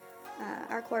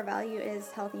our core value is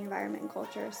healthy environment and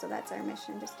culture, so that's our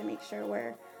mission, just to make sure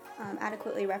we're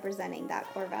adequately representing that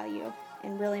core value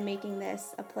and really making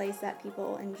this a place that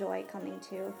people enjoy coming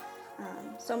to.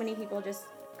 So many people just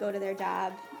go to their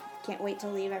job, can't wait to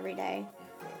leave every day,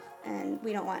 and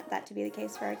we don't want that to be the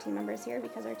case for our team members here,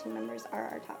 because our team members are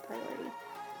our top priority.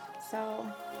 So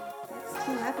that's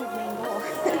Team Happy's main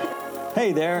goal.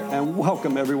 Hey there, and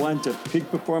welcome everyone to Peak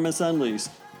Performance Unleashed,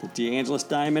 the DeAngelis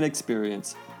Diamond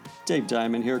experience. Dave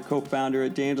Diamond here, co-founder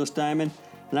at DeAngelis Diamond,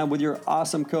 and I'm with your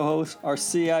awesome co-host, our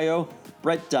CIO,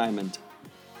 Brett Diamond.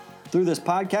 Through this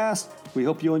podcast, we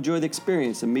hope you enjoy the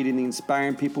experience of meeting the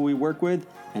inspiring people we work with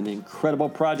and the incredible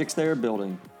projects they are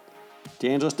building.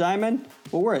 DeAngelis Diamond,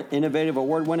 well, we're an innovative,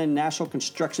 award-winning national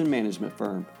construction management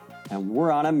firm, and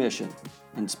we're on a mission,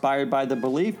 inspired by the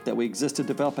belief that we exist to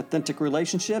develop authentic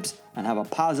relationships and have a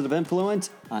positive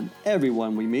influence on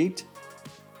everyone we meet.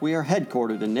 We are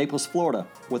headquartered in Naples, Florida,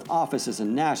 with offices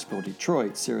in Nashville,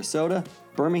 Detroit, Sarasota,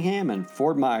 Birmingham, and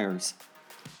Fort Myers.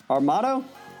 Our motto?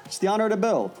 It's the honor to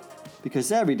build,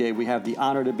 because every day we have the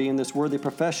honor to be in this worthy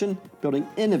profession, building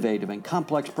innovative and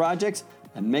complex projects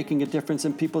and making a difference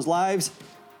in people's lives,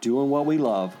 doing what we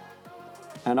love.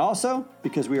 And also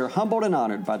because we are humbled and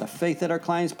honored by the faith that our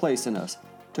clients place in us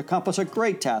to accomplish a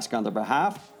great task on their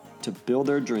behalf to build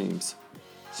their dreams.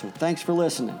 So thanks for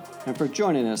listening and for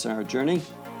joining us on our journey,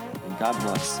 and God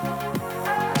bless.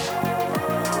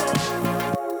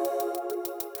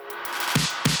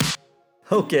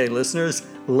 Okay, listeners,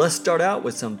 let's start out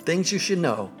with some things you should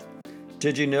know.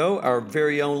 Did you know our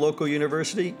very own local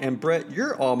university, and Brett,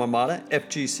 your alma mater,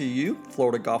 FGCU,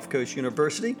 Florida Gulf Coast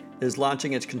University, is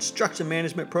launching its construction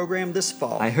management program this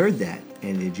fall? I heard that.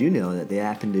 And did you know that they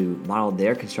happen to model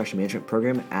their construction management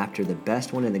program after the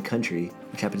best one in the country,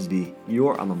 which happens to be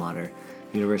your alma mater,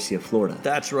 University of Florida?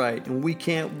 That's right, and we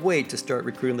can't wait to start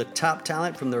recruiting the top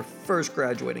talent from their first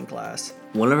graduating class.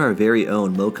 One of our very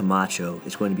own, Mo Camacho,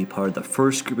 is going to be part of the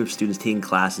first group of students taking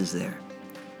classes there.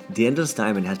 DeAngelis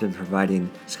Diamond has been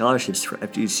providing scholarships for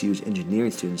FGCU's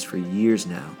engineering students for years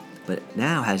now, but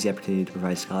now has the opportunity to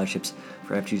provide scholarships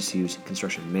for FGCU's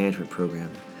construction management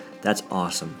program. That's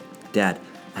awesome. Dad,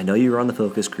 I know you were on the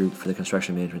focus group for the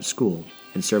construction management school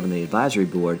and serve on the advisory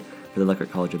board for the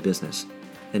Leckert College of Business.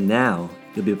 And now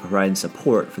you'll be providing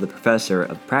support for the professor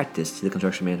of practice to the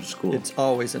construction management school. It's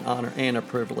always an honor and a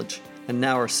privilege. And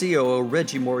now our COO,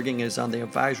 Reggie Morgan, is on the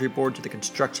advisory board to the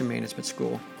construction management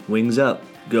school. Wings up.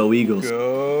 Go Eagles.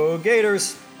 Go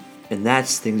Gators. And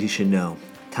that's things you should know.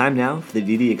 Time now for the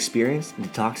DD experience and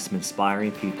to talk to some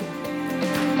inspiring people.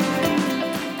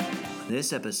 On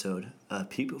this episode of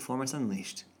Peak Performance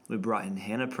Unleashed, we brought in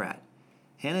Hanna Pratt.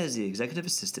 Hanna is the executive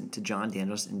assistant to John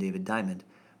DeAngelis and David Diamond,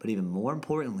 but even more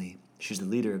importantly, she's the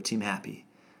leader of Team Happy.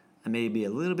 I may be a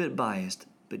little bit biased,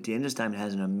 but DeAngelis Diamond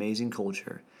has an amazing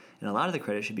culture, and a lot of the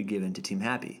credit should be given to Team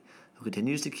Happy, who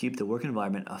continues to keep the work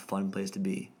environment a fun place to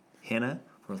be. Hanna,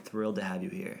 we're thrilled to have you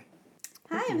here.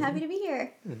 Hi, I'm happy to be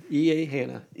here. EA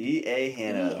Hanna. EA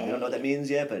Hanna. We don't know what that means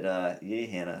yet, but EA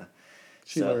Hanna.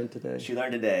 She learned today. She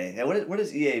learned today. And what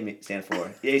does EA stand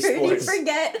for? EA Sports. You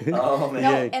forget. Oh,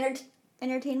 man. No,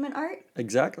 entertainment art?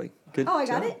 Exactly. Good Oh, I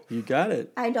job. got it? You got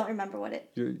it. I don't remember what it...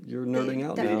 You're nerding out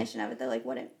now. The definition of it, though, like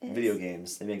what it is. Video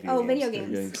games. They make video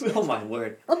games. games. Oh, my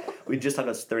word. We just talked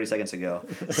about this 30 seconds ago.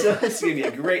 So it's going to be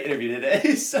a great interview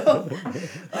today. So,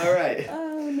 all right.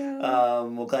 Oh,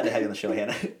 no. Well, glad to have you on the show,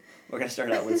 Hanna. We're going to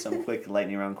start out with some quick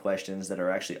lightning round questions that are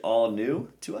actually all new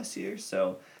to us here.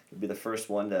 So you'll be the first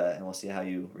one and we'll see how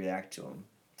you react to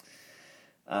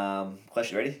them.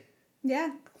 Question, ready? Yeah.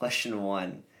 Question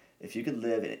 1. If you could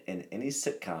live in any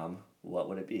sitcom, what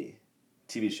would it be?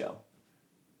 TV show.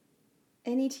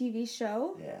 Any TV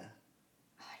show? Yeah.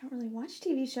 Oh, I don't really watch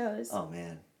TV shows. Oh,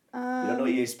 man. You don't know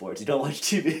EA Sports. You don't watch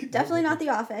TV. Definitely not The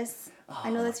Office. Oh,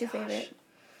 I know that's your gosh. favorite.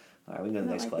 All right, we can go to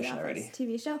the next question already.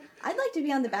 TV show. I'd like to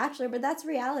be on The Bachelor, but that's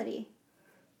reality.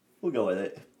 We'll go with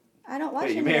it. I don't watch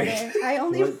Wait, you any of married? it. I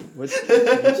only... What?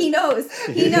 He knows.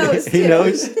 He knows, too. He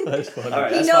knows? That's funny. All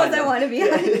right, He that's knows fine, I then. want to be on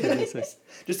it.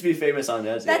 Just to be famous on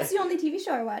that. That's the only TV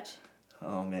show I watch,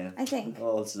 Oh, man. I think.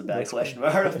 Oh, this is a bad question. We're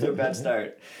off to a bad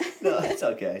start. No, it's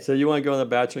okay. So you want to go on The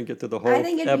Bachelor and get through the whole... I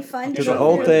think it'd be fun to to the go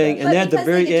whole through. thing, But and then at the because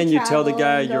they very get to end you tell the travel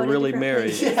guy and go you're to really different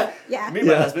married. places. Yeah. Yeah. Me and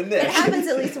my Yeah. husband there. It happens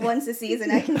at least once a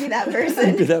season. I can be that Be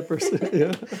person. that person,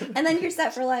 yeah. And then you're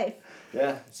set for life.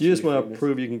 Yeah. You just want to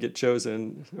prove you can get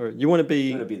chosen, or you want to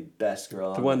be the best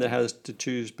girl. the one that has to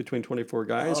choose between 24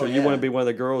 guys, Oh, or you want yeah. to be one of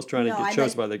the girls trying to get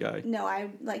chosen by the guy? No,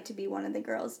 I'd like to be one of the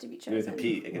girls to be chosen. You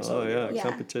compete against Oh, yeah, Yeah.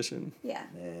 competition. Yeah.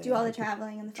 Man. Do all the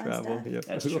traveling and the fun Travel, stuff. yeah.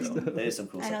 That's true. That is some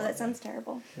cool I stuff. know on that there. sounds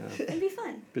terrible. Yeah. It'd be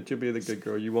fun. But you'll be the good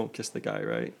girl. You won't kiss the guy,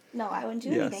 right? No, I wouldn't do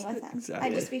Yes, anything with them. exactly.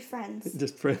 I'd just be friends.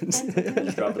 Just friends. Friends with him.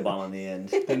 Just drop the bomb on the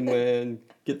end. And win,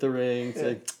 get the ring,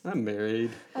 say, I'm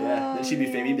married. Yeah, then she'd be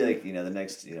famous. You'd be man. like, the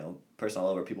next, person all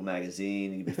over People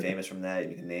magazine. You'd be famous from that.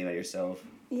 You can name it yourself.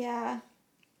 Yeah.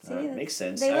 See, Alright, makes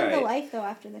sense. They live the Alright. life, though,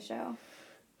 after the show.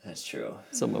 That's true.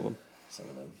 Some of them. Some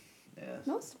of them. Yeah.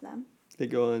 Most of them. They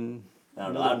go on.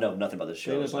 I don't know nothing about the They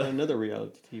show. end up on So. another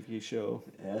reality TV show,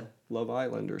 Yeah. Love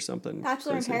Island or something.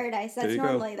 Bachelor in crazy. Paradise. There That's you go.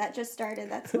 normally, that just started.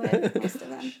 That's what most of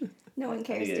them. No one I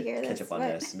cares need to hear catch this. up on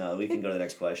but this. No, we can go to the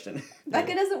next question.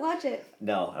 Becca doesn't watch it.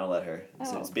 No, I don't let her.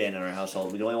 Oh. It's banned in our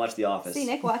household. We can only watch The Office. See,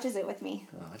 Nick watches it with me.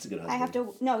 Oh, that's a good husband. I have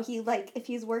to, no, if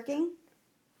he's working,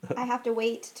 I have to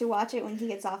wait to watch it when he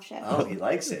gets off shift. Oh, he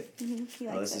likes it. He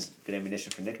Oh, likes this it. is good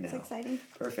ammunition for Nick now. It's exciting.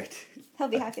 Perfect. He'll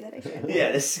be happy that I shared it.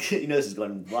 Yeah, this is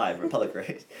going live or public,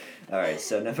 right? All right,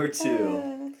 so number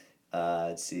 2.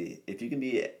 Let's see. If you can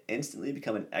instantly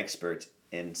become an expert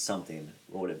in something,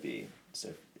 what would it be? So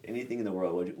anything in the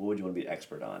world, what would you want to be an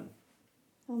expert on?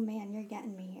 Oh man, you're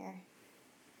getting me here.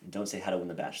 Don't say how to win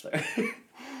the Bachelor. Darn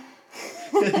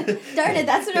it,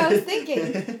 that's what I was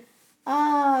thinking.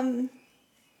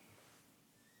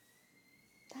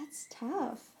 That's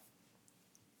tough.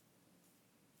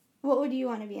 What would you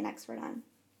want to be an expert on?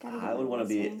 I would want to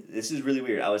be. This is really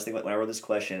weird. I was thinking when I wrote this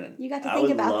question. You got to I think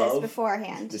would about this love-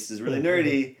 beforehand. This is really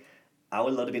nerdy. I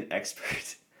would love to be an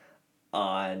expert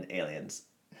on aliens.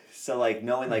 So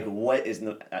knowing what is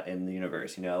in the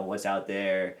universe, what's out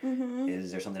there. Mm-hmm.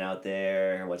 Is there something out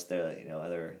there? What's the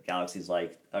other galaxies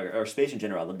like, or space in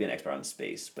general? I'd love to be an expert on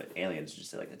space, but aliens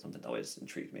just that's something that always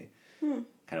intrigued me. Kind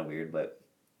of weird, but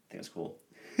I think it's cool.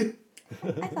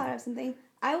 I thought of something.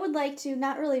 I would like to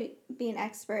not really be an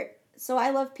expert. So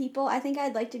I love people. I think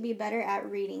I'd like to be better at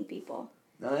reading people.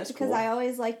 No, that's Because cool. I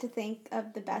always like to think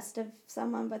of the best of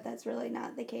someone, but that's really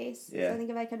not the case. Yeah. So I think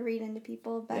if I could read into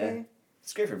people better.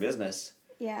 It's great for business.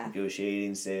 Yeah.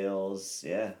 Negotiating, sales,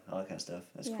 all that kind of stuff.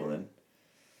 That's cool Yeah. then.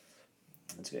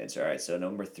 That's a good answer. All right, so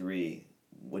number 3.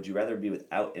 Would you rather be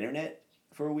without internet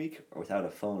for a week or without a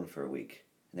phone for a week?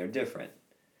 And they're different.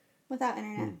 Without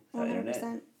internet. Without 100%.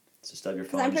 internet? So stub your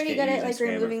phone. Because I'm just pretty can't good use at Instagram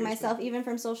or removing Facebook. myself, even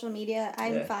from social media.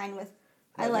 I'm Yeah. fine with.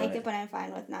 Not I like doing it, it. but I'm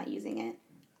fine with not using it.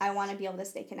 I want to be able to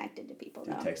stay connected to people,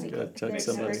 though. texting. Like, Good. if Text there's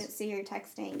an somebody. emergency or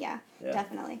texting, yeah, Yeah.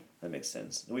 definitely. That makes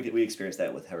sense. We experienced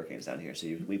that with hurricanes down here, so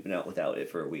we've been out without it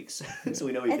for weeks. So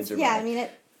we know we can It's survive. yeah. I mean,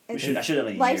 I should have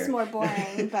done a life's year. more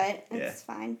boring, but Yeah. it's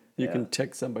fine. You Yeah. can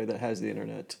text somebody that has the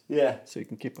internet, Yeah. so you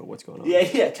can keep up what's going on.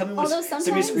 Yeah. Tell me Although send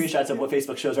me sometimes- screenshots of what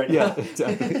Facebook shows right now. Yeah,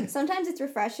 exactly. Sometimes it's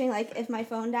refreshing. Like if my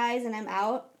phone dies and I'm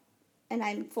out, and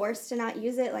I'm forced to not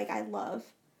use it, like I love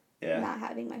not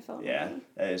having my phone. Yeah, with me.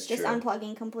 that is Just true.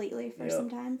 unplugging completely for Yep. some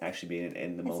time. Actually being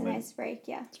in the It's moment. a nice break.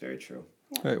 Yeah. It's very true.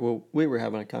 All right, well, we were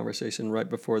having a conversation right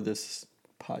before this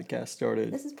podcast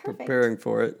started. This is perfect. Preparing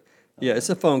for it. Yeah, it's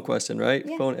a phone question, right?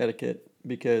 Yeah. Phone etiquette.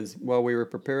 Because while we were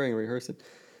preparing and rehearsing,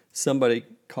 somebody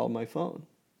called my phone.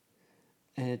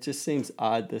 And it just seems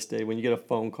odd this day when you get a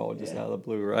phone call just out of the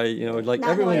blue, right? Like Not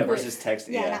everyone. knowing Yeah, versus text.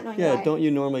 Yeah, Yeah. not knowing Yeah, why. don't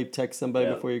you normally text somebody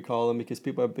Yeah. before you call them because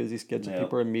people have busy schedules, Yeah.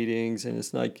 people are in meetings, and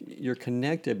it's like you're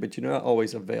connected, but you're not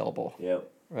always available, Yep.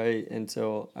 right? And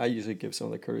so I usually give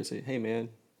someone the courtesy, hey man,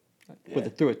 Yeah.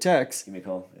 through a text, Give me a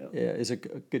call. Yep. yeah, is it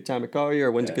a good time to call you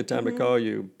or when's a Yeah. good time to call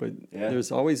you? But Yeah.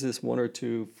 there's always this one or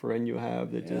two friend you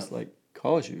have that Yeah. just like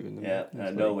calls you. In the Yeah. it's Out of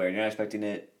like- nowhere. You're not expecting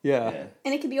it. Yeah. Yeah.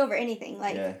 And it could be over anything.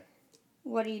 Like, Yeah.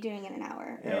 what are you doing in an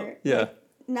hour? Yep. Or Yeah. like,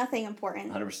 nothing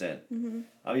important. 100%. Mm-hmm.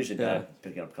 I'm usually Yeah. bad at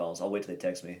picking up calls. I'll wait till they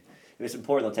text me. If it's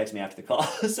important, they'll text me after the call.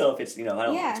 So if it's, I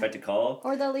don't Yeah. expect a call,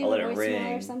 Or they'll leave I'll a let it voicemail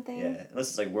ring. or something. Yeah. Unless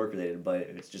it's like work related, but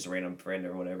if it's just a random friend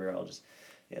or whatever, I'll just,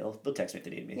 they'll text me if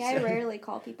they need me. Yeah, I So- rarely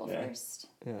call people Yeah. first.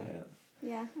 Yeah.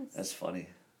 Yeah. Yeah. That's funny.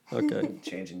 Okay.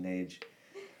 Changing age.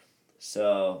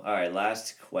 So, all right,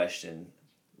 last question.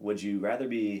 Would you rather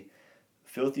be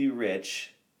filthy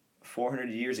rich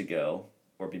 400 years ago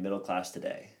or be middle class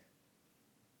today?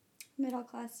 Middle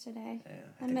class today. Yeah, I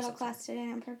I'm think middle so. class today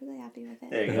and I'm perfectly happy with it.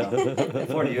 There you go.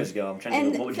 400 years ago, I'm trying to And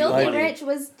think, what would you filthy want? rich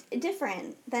was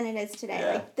different than it is today.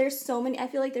 Yeah. Like there's so many. I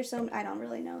feel like there's so. I don't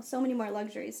really know. So many more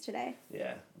luxuries today.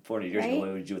 Yeah, 400 years ago, Right? what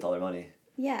would you do with all their money?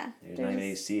 Yeah. There's not even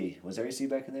there's- AC. Was there AC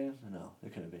back in there? No, there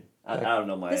couldn't have been. I don't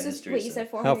know my This is history. what you so- said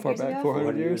 400 How far years back? ago. 400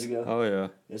 400 years years ago? Oh, yeah.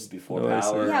 This is before No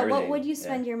AC. power. Yeah. What everything. would you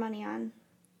spend your money on?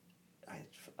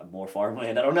 more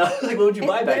farmland. I don't know. Like, what would you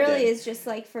buy back then? It literally is just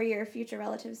like for your future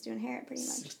relatives to inherit, pretty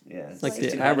much. Yeah, It's like the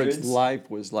 1600s. average life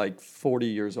was like 40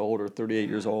 years old or 38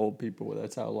 years old. People,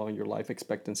 that's how long your life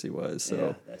expectancy was. So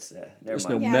Yeah, that's never there's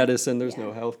mind. no Yeah. medicine, there's Yeah.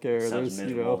 no healthcare. Sounds There's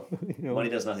miserable. Money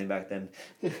does nothing back then.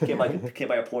 Can't buy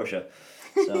a Porsche.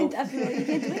 So Definitely, you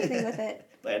can't do anything with it.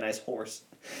 buy a nice horse.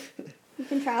 You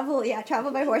can travel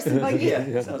by horse and buggy.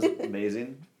 Yeah, sounds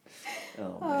amazing. Oh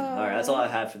man! All right, that's all I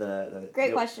have for the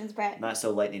Great questions, Brett. not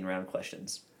so lightning round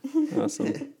questions.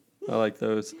 Awesome. I like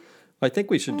those. I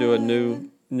think we should do a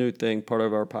new thing, part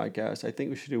of our podcast. I think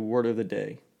we should do word of the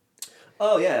day.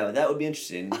 Oh yeah, that would be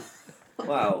interesting.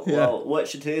 Wow. Yeah. Well, what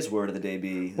should today's word of the day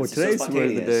be? Well, This is so today's word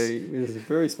of the day spontaneous. is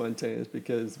very spontaneous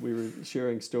because we were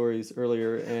sharing stories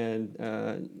earlier, and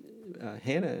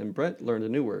Hannah and Brett learned a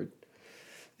new word.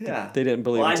 Yeah. They didn't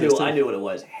believe Well, it I existed. knew what it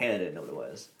was. Hannah didn't know what it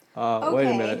was. Wait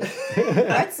a minute.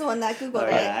 Brett's the one that Googled All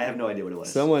right, it. I have no idea what it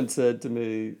was. Someone said to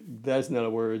me, "That's not a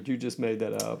word. You just made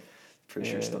that up." Pretty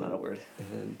sure it's still not a word.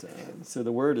 And so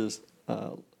the word is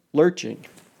lurching.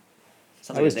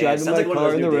 Sounds I was a dance. driving Sounds my like one of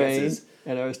car those in the new rain, dances.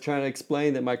 and I was trying to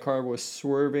explain that my car was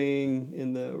swerving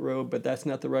in the road, but that's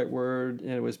not the right word,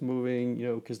 and it was moving,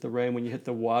 because the rain, when you hit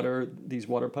the water, these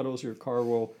water puddles, your car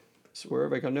will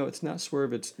swerve. I go, no, it's not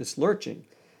swerve, it's lurching.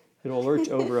 It'll lurch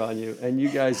over on you. And you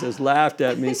guys just laughed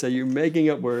at me and said, you're making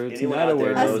up words, Anyone not out a there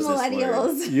word. knows Us this word?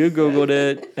 millennials. You Googled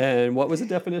it, and what was the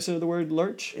definition of the word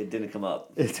lurch? It didn't come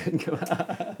up. It didn't come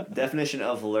out. Definition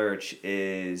of lurch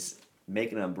is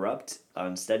make an abrupt,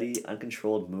 unsteady,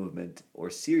 uncontrolled movement or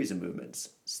series of movements.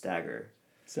 Stagger.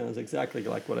 Sounds exactly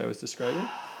like what I was describing.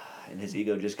 And his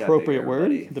ego just got Appropriate bigger, word,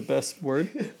 buddy. the best word.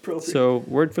 Appropriate. So,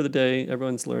 word for the day,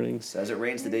 everyone's learning. So as it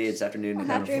rains today, it's afternoon We'll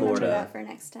down have to in remember Florida. that for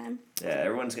next time.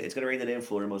 Yeah, it's gonna rain today in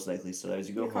Florida most likely. So as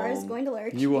you go Your car is home, going to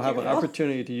lurch. You will Be have an careful.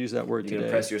 opportunity to use that word you can today.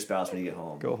 impress your spouse when you get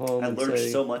home. Go home I and lurched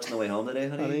say, so much on the way home today,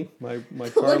 honey. honey, my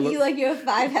car Look, you like you have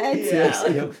 5 heads. Yeah.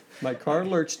 Yes, my car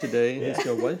lurched today. And Yeah. he's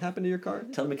go, what happened to your car?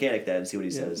 Tell the mechanic that and see what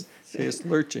he Yeah. says. Say it's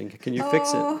lurching. Can you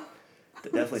fix it? Oh,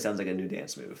 That definitely sounds like a new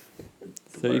dance move.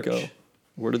 There you go. Lurch.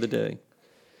 Word of the day.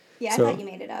 yeah, So- I thought you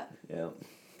made it up. Yeah.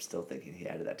 Still thinking he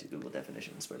added that to Google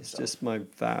definitions for It's himself. just my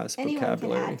vast Anyone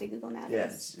vocabulary. can add to Google nowadays. Yeah,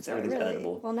 it's so everything's really,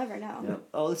 editable. we'll never know. Yeah.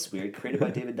 Oh, that's weird. Created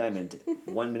by David Diamond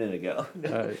 1 minute ago.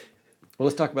 All right. Well,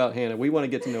 let's talk about Hannah. We want to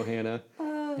get to know Hannah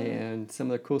Oh. and some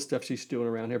of the cool stuff she's doing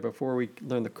around here. Before we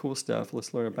learn the cool stuff,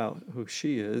 let's learn about who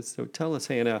she is. So tell us,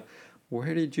 Hannah,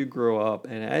 where did you grow up?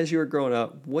 And as you were growing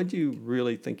up, what do you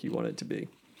really think you wanted to be?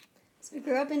 So we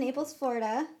grew up in Naples,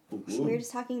 Florida. Ooh. We were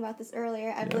just talking about this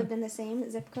earlier. I've Yeah. lived in the same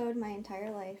zip code my entire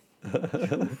life.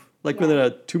 Like Yeah. within a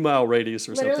 2-mile radius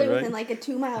or Literally something, within right? like a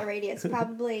 2-mile radius.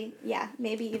 Probably, yeah,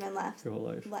 maybe even less. Your whole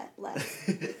life.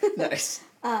 Less. Nice.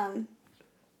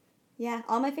 Yeah,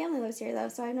 all my family lives here though,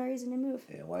 so I have no reason to move.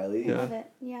 Yeah, Wiley. Yeah. Love it.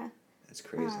 Yeah. That's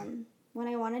crazy. When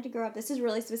I wanted to grow up, this is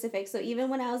really specific. So even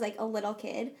when I was like a little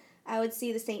kid, I would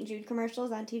see the St. Jude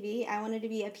commercials on TV. I wanted to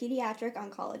be a pediatric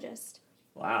oncologist.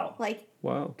 Wow. Like,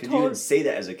 Wow. Could you even say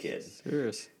that as a kid?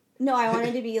 Serious. no, I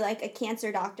wanted to be like a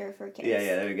cancer doctor for kids. Yeah,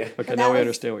 there we go. Okay, But now that we was-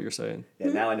 understand what you're saying. Yeah,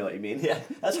 now I know what you mean. Yeah,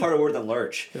 that's harder word than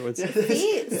lurch. It was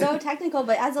See, so technical,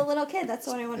 but as a little kid, that's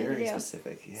what I wanted Very to do.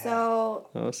 specific. Yeah. So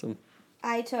awesome.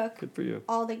 I took Good for you.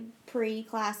 all the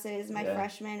pre-classes my Yeah.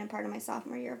 freshman and part of my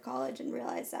sophomore year of college and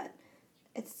realized that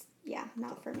it's,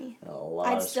 not for me. a lot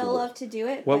I'd of still school. love to do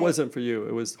it. What but wasn't for you?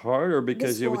 It was hard, or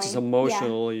because The it was just schooling, yeah.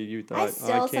 emotionally you thought, I I still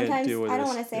can't sometimes, deal with I don't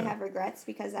this. want to say Yeah. have regrets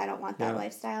because I don't want that Yeah.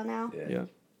 lifestyle now. Yeah,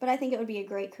 But I think it would be a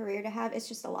great career to have. It's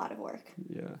just a lot of work.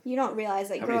 yeah. You don't realize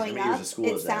like How many growing years up, of school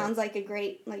it is that? sounds like a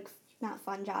great, like not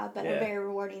fun job, but Yeah. a very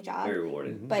rewarding job. Very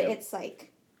rewarding. But Yep. it's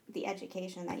like the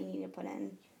education that you need to put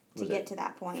in to Was get it to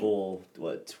that point. Full,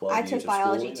 12 I years took of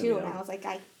biology schooling? too, and I was like,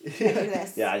 I can't do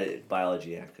this. Yeah, I did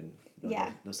biology. I couldn't. No,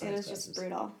 Yeah, no it science was just classes.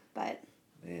 brutal, but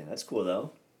Man, that's cool though.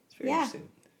 It's very Yeah. interesting.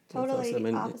 totally awesome.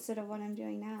 And- opposite of what I'm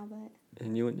doing now. But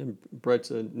And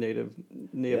Brett's a native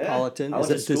Neapolitan. I Is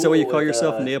went to that what you school call with,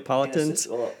 yourself, Hannah's Neapolitans?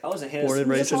 sister. Well, I was a Hannah's Born and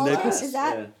raised in sister's Naples? class, Is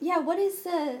that yeah. what is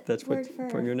the That's word what for?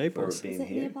 from your Naples. For being Is it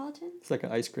here. Neapolitan? It's like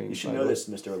an ice cream. You should Bible. know this,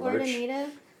 Mr. Florida Lurch. native.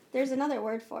 There's another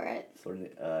word for it.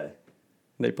 Florida,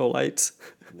 Napolites.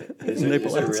 is it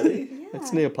Napolites. really? Yeah.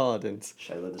 It's Neapolitans.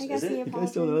 Should I let this? I Is guess it? You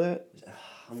guys don't know that?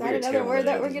 I'm Is that very another terrible word at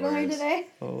that we're these gonna learn words. today?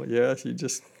 Oh yes, you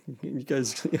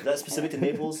guys. Is that specific to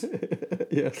Naples?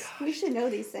 Yes. We should know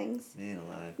these things. Man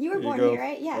alive. You were There you born go. here,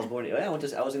 right? I Yeah. was born. Yeah,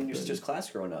 I was in your sister's class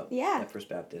growing up. Yeah. At First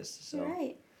Baptist. So You're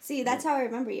right. See, that's how I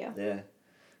remember you. yeah,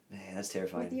 man, that's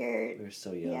terrifying. With your We were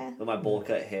so young. yeah. With my bowl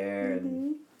cut hair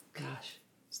and gosh,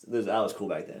 that was cool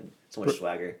back then. So much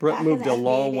swagger. Brett Back in moved the a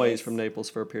long FBA ways days. from Naples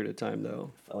for a period of time,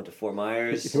 though. I went to Fort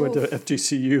Myers. He went to Oof.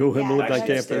 FGCU and Yeah, lived on that's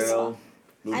campus. terrible.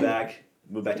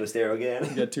 Move back to Estero again.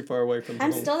 You get too far away from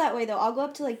I'm home. still that way, though. I'll go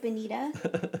up to, like, Bonita.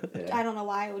 Yeah. I don't know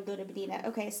why I would go to Bonita.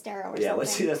 Okay, Estero or Yeah,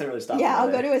 something. that's not really stopping. Yeah,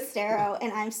 I'll go to Estero,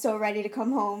 and I'm so ready to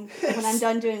come home when I'm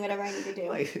done doing whatever I need to do.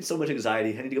 Like, so much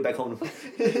anxiety. I need to go back home.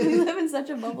 We live in such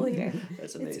a bubble here.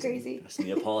 That's amazing. It's crazy. It's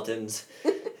Neapolitans.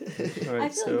 All I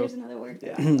right, feel like there's another word.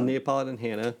 Yeah. Neapolitan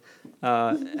Hanna,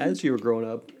 as you were growing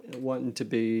up, wanting to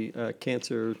be a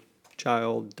cancer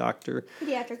child doctor,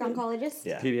 Pediatric oncologist.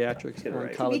 Yeah. pediatrics Get it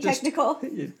right. To be oncologist. technical.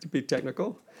 To be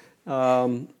technical.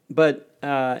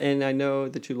 And I know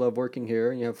that you love working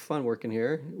here and you have fun working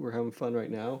here. We're having fun right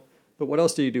now. But what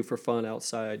else do you do for fun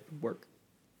outside work?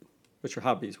 What's your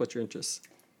hobbies? What's your interests?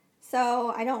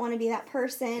 So I don't want to be that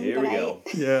person, Here but we go.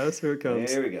 Yes, here it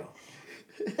comes. There we go.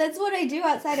 that's what I do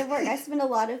outside of work. I spend a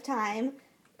lot of time.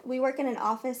 We work in an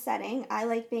office setting. I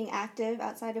like being active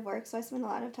outside of work, so I spend a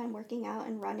lot of time working out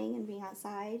and running and being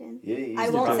outside. And Yeah, you I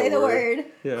used the won't proper say the word.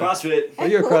 Yeah. CrossFit. Oh,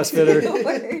 you're a I won't say CrossFitter. the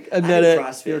word. Admit I'm it.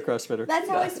 CrossFit. You're a CrossFitter. That's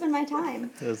how I spend my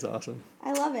time. That's awesome.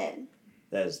 I love it.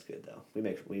 That is good though. We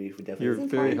definitely You're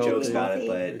It's very important to jokes be healthy.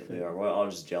 about healthy. it, but we're all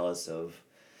just jealous of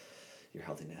your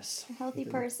healthiness. A healthy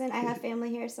person. I have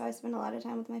family here, so I spend a lot of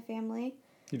time with my family.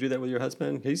 You do that with your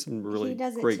husband? He's in really He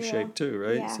does it great too. shape too,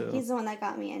 right? Yeah, So, he's the one that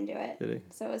got me into it. Did he?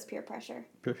 So it was peer pressure.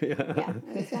 yeah. Yeah,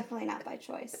 it was definitely not by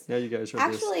choice. Now you guys are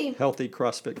Actually- this healthy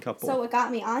CrossFit couple. So what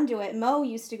got me onto it, Mo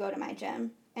used to go to my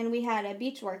gym, and we had a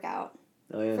beach workout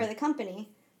Oh yeah. for the company.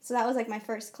 So that was like my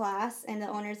first class, and the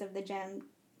owners of the gym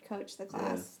coached the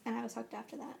class, and I was hooked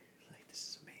after that. Like, this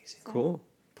is amazing. So Cool.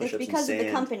 Push-ups It's in because of the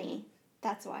sand. company.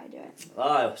 That's why I do it.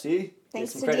 Oh, see?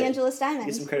 Thanks Get to some credit. DeAngelis Diamond.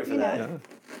 Get some credit for you that. know,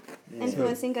 Yeah.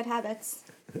 influencing good habits.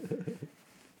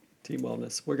 Team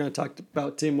wellness. We're going to talk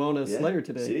about team wellness Yeah. later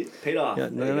today. See? Paid off. Yeah,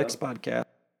 in There the you next go. podcast.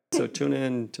 So tune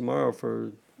in tomorrow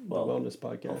for Well, the wellness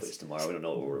Hopefully it's podcast. tomorrow. We don't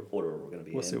know what order we're going to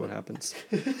be We'll in. see what happens.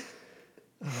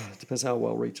 Depends how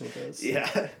well Rachel does. Yeah.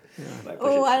 Might push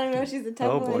Oh, it. I don't know. She's a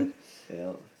tough Oh, boy. one. Yeah.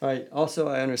 All right. Also,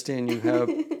 I understand you have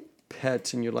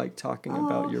pets and you like talking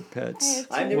about your pets. I have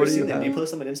I've two. never What do seen you them. Do you have?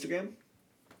 post them on Instagram?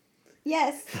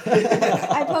 Yes.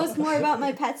 I post more about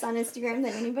my pets on Instagram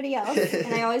than anybody else.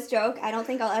 And I always joke, I don't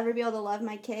think I'll ever be able to love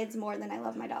my kids more than I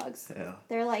love my dogs. Yeah.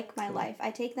 They're like my life. I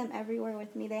take them everywhere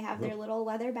with me. They have their little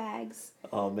leather bags.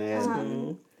 Oh,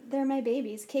 man. They're my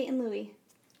babies, Kate and Louie.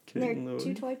 Kate They're and Louie.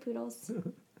 two toy poodles.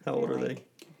 How old They're are they? like-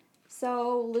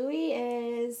 So Louie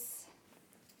is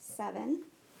 7.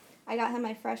 I got him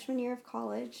my freshman year of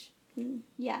college.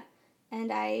 Yeah. And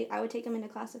I would take him into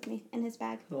class with me in his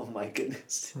bag. Oh, my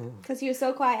goodness. Because he was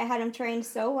so quiet. I had him trained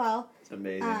so well. It's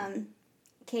amazing.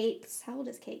 Kate's, how old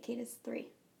is Kate? Kate is 3.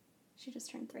 She just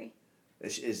turned 3. Are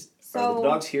So- the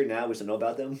dogs here now? We still know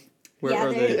about them? Where yeah,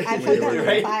 are they? I put them in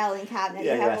Right? a filing cabinet.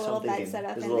 they have a little bed set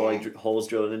up There's in little there. like holes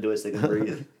drilled into it so they can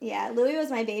breathe. Yeah, Louis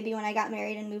was my baby when I got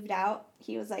married and moved out.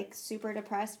 He was like super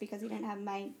depressed because he didn't have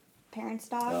my parents'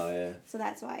 dog. Oh, yeah. So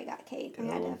that's why I got Kate. I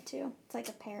had to have 2. It's like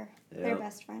a pair. Yeah. They're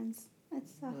best friends.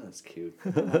 It's Oh, that's cute.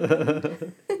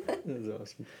 That's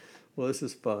awesome. Well, this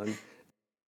is fun.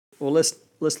 Well,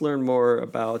 let's learn more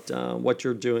about what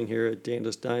you're doing here at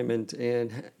DeAngelis Diamond,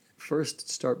 and first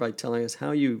start by telling us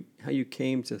how you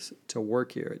came to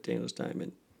work here at DeAngelis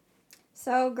Diamond.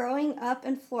 So growing up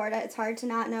in Florida, it's hard to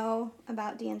not know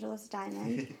about DeAngelis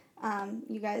Diamond.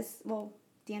 You guys, well,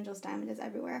 DeAngelis Diamond is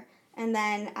everywhere. And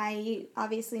then I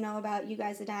obviously know about you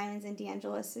guys, the Diamonds, and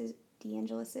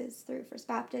DeAngelis is through First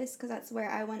Baptist, because that's where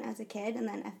I went as a kid, and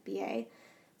then FBA.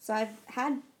 So I've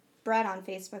had Brett on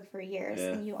Facebook for years, Yeah.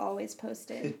 and you always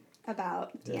posted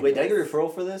about DeAngelis. Wait, did I get a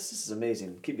referral for this? This is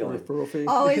amazing. Keep going. Referral fee?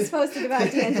 Always posted about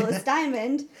DeAngelis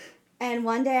Diamond. And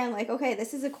one day I'm like, okay,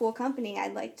 this is a cool company.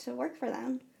 I'd like to work for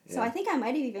them. So Yeah. I think I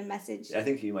might have even messaged. I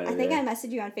think you might have. I think yeah. I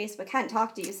messaged you on Facebook. Hadn't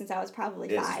talked to you since I was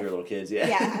probably Yeah, since 5. we were little kids, yeah.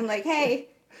 Yeah, I'm like, hey,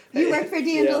 you work for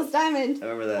DeAngelis Diamond. I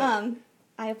remember that.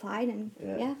 I applied and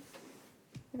Yeah.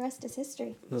 the rest is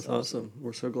history. That's awesome.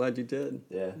 We're so glad you did.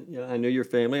 Yeah. Yeah, I knew your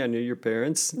family. I knew your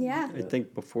parents. Yeah. I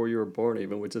think before you were born,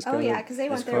 even, which is Oh kind yeah, of because they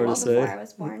went that's there hard well to before say. I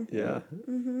was born. Yeah.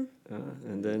 Mm-hmm.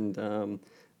 And then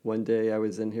one day I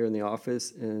was in here in the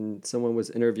office and someone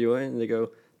was interviewing and they go,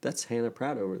 "That's Hanna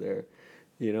Pratt over there."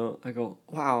 You know, I go,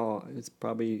 "Wow, it's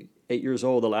probably 8 years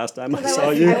old the last time I saw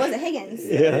you." I was at Higgins.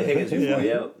 Yeah. Higgins before,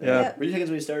 yeah. Yeah. Were you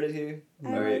Higgins when you started here?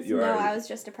 I was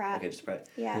just a Pratt. Okay, just Pratt.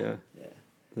 Yeah. Yeah, Yeah.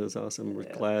 it was awesome. We're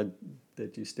Yeah. glad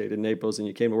that you stayed in Naples and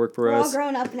you came to work for We're all us.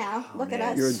 grown up now. Look at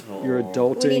man. us. You're We need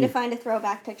adulting. to find a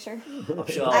throwback picture. I'm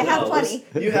sure, I have let's-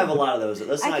 plenty. You have a lot of those.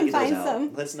 Let's I not can get those find out.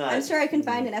 some. Let's not. I'm sure I can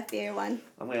find an FBA one.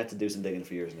 I'm gonna have to do some digging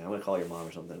for yours now. I'm gonna call your mom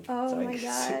or something. Oh my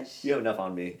gosh. You have enough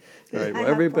on me. All right. I Well, have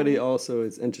everybody plenty. also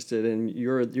is interested in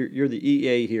you're the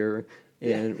EA here.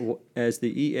 And as the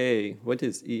EA, what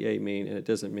does EA mean? And it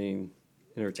doesn't mean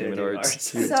entertainment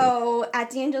arts. So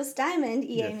at DeAngelis Diamond,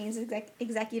 EA means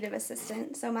executive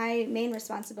assistant. So my main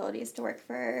responsibility is to work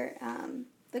for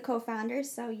the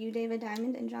co-founders, so you, David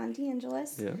Diamond, and John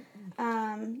DeAngelis. Yeah.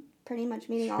 Pretty much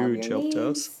meeting all of your help needs. to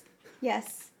us.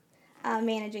 Yes.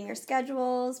 Managing your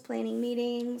schedules, planning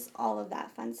meetings, all of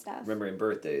that fun stuff. Remembering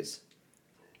birthdays.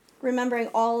 Remembering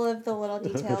all of the little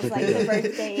details, like the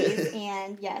birthdays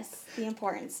and, yes, the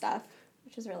important stuff,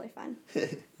 which is really fun.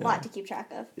 A lot to keep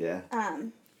track of. Yeah.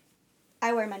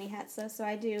 I wear many hats, so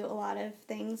I do a lot of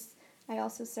things. I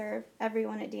also serve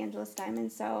everyone at DeAngelis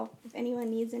Diamond, so if anyone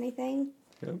needs anything,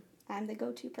 I'm the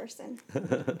go-to person.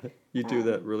 You do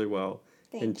that really well.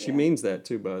 Thank and you. she means that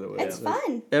too, by the way. It's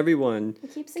fun. Everyone.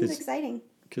 It keeps things exciting.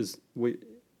 Because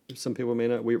some people may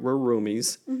not, we're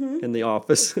roomies in the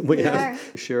office. We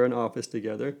share an office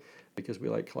together because we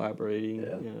like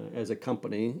collaborating as a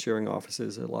company, sharing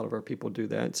offices. A lot of our people do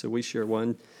that. So we share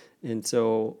one. And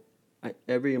so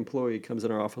every employee comes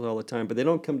in our office all the time, but they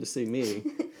don't come to see me.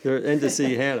 They're in to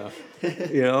see Hanna,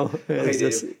 you know.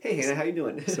 Hey, Hanna, how you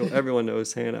doing? So everyone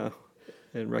knows Hanna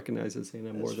and recognizes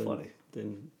Hanna more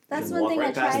than That's one thing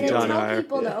I try to John tell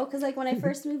people, though, because like when I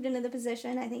first moved into the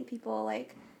position, I think people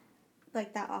like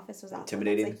that office was awful.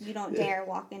 Intimidating. It's like you don't dare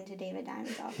walk into David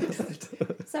Diamond's office.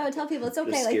 So I tell people it's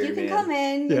okay. Like scary you can man. come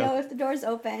in, you know, if the door's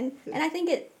open. And I think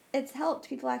it's helped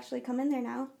people actually come in there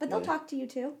now. But they'll talk to you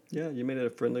too. Yeah, you made it a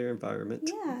friendlier environment.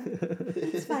 Yeah,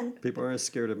 it's fun. People aren't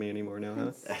scared of me anymore now,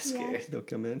 huh? That's scary. They'll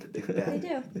come in. They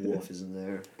do. Wolf is in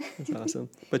there. That's awesome.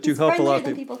 But you It's help a lot of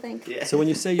than people. think. Yeah. So when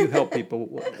you say you help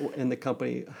people in the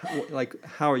company, like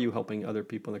how are you helping other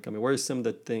people in the company? What are some of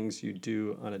the things you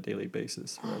do on a daily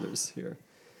basis for others here?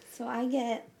 So I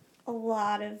get a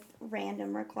lot of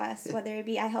random requests, whether it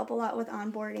be I help a lot with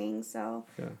onboarding, so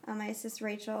I assist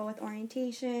Rachel with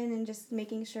orientation and just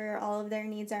making sure all of their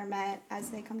needs are met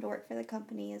as they come to work for the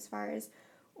company as far as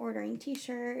ordering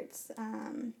t-shirts.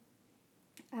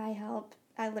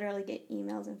 I literally get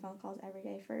emails and phone calls every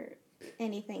day for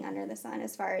anything under the sun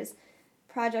as far as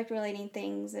project relating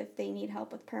things. If they need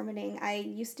help with permitting, I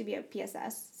used to be a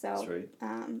PSS, so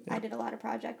I did a lot of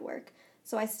project work.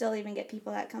 So I still even get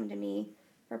people that come to me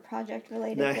for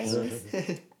project-related things.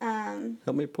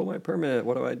 Help me pull my permit.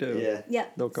 What do I do? Yeah.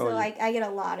 Yep. They'll call so you. I get a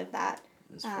lot of that.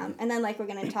 And then like we're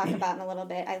going to talk about in a little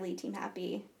bit, I lead Team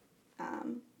Happy,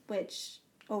 which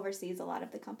oversees a lot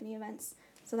of the company events.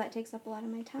 So that takes up a lot of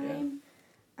my time.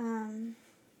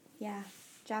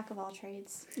 Jack of all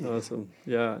trades. Awesome.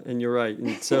 Yeah, and you're right.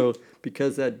 And so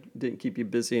because that didn't keep you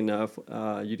busy enough,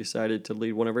 you decided to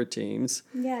lead one of our teams.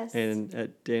 Yes. And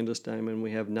at DeAngelis Diamond,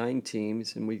 we have 9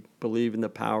 teams, and we believe in the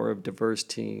power of diverse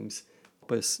teams.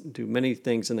 Help us do many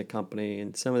things in the company,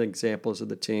 and some of the examples of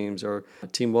the teams are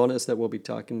Team Wellness that we'll be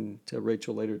talking to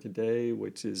Rachel later today,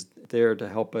 which is there to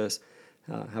help us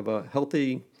have a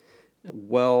healthy,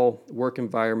 work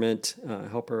environment,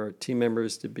 help our team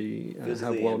members to be have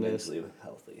wellness. And mentally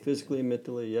healthy. Physically and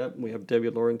mentally, yep. We have Debbie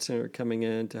Lawrence Center coming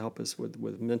in to help us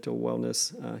with mental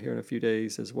wellness here in a few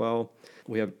days as well.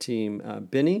 We have Team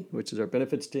Benny, which is our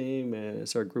benefits team, and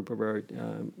it's our group of our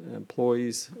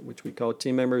employees, which we call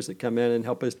team members, that come in and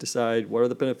help us decide what are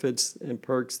the benefits and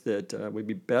perks that would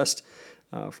be best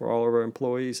for all of our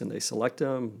employees, and they select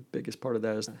them. Biggest part of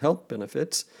that is health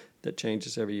benefits that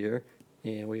changes every year.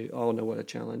 And we all know what a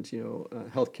challenge,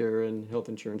 healthcare and health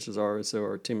insurances are, so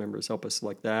our team members help us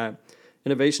select that.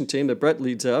 Innovation team that Brett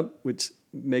leads up, which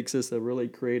makes us a really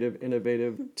creative,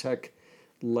 innovative,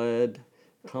 tech-led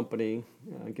company,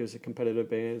 gives a competitive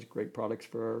advantage, great products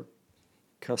for our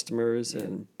customers,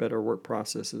 and better work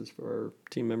processes for our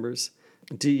team members.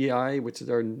 DEI, which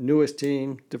is our newest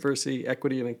team, diversity,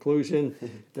 equity, and inclusion,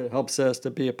 that helps us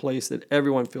to be a place that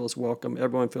everyone feels welcome,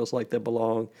 everyone feels like they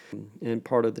belong, and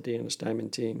part of the DeAngelis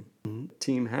Diamond team.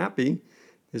 Team Happy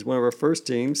is one of our first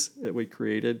teams that we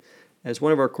created. As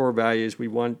one of our core values, we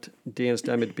want DeAngelis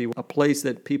Diamond to be a place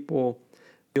that people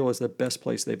feel is the best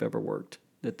place they've ever worked,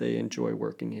 that they enjoy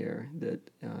working here,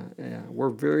 that we're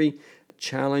very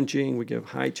challenging. We give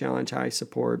high challenge, high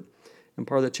support. And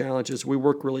part of the challenge is we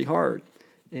work really hard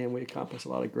and we accomplish a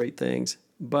lot of great things.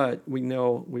 But we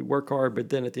know we work hard, but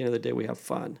then at the end of the day, we have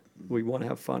fun. We want to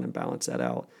have fun and balance that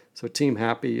out. So Team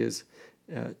Happy is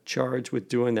charged with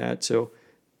doing that. So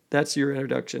that's your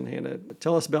introduction, Hanna.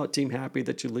 Tell us about Team Happy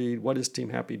that you lead. What does Team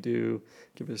Happy do?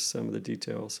 Give us some of the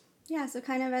details. Yeah, so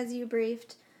kind of as you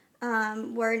briefed,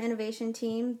 we're an innovation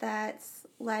team that's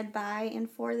led by and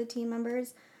for the team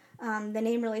members. The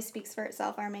name really speaks for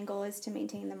itself. Our main goal is to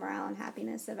maintain the morale and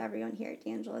happiness of everyone here at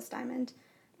DeAngelis Diamond.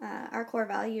 Our core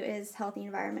value is healthy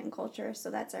environment and culture,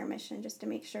 so that's our mission, just to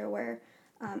make sure we're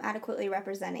adequately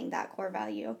representing that core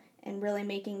value and really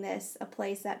making this a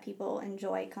place that people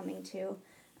enjoy coming to.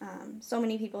 So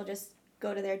many people just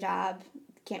go to their job,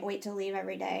 can't wait to leave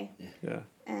every day. Yeah.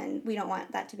 And we don't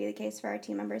want that to be the case for our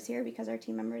team members here because our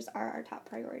team members are our top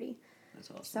priority. That's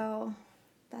awesome. So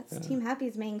that's Team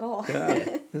Happy's main goal.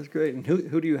 Yeah, that's great. And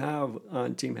who do you have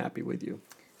on Team Happy with you?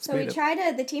 So we try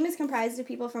to, the team is comprised of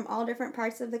people from all different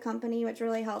parts of the company, which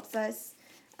really helps us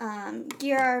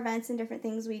gear our events and different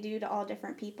things we do to all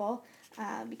different people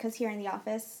because here in the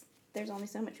office, there's only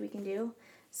so much we can do.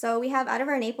 So we have out of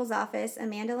our Naples office,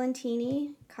 Amanda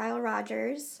Lentini, Kyle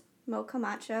Rogers, Mo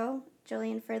Camacho,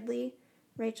 Jillian Fridley,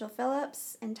 Rachel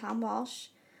Phillips, and Tom Walsh.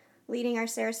 Leading our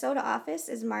Sarasota office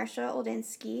is Marsha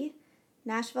Oldinsky,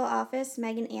 Nashville office,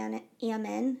 Megan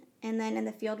Ammon, and then in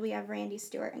the field we have Randy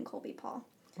Stewart and Colby Paul.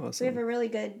 Awesome. So we have a really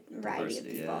good variety of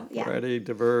Diversity, people. yeah. Variety,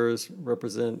 diverse,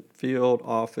 represent field,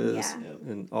 office, Yeah. Yep.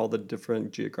 and all the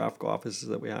different geographical offices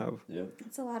that we have. Yep.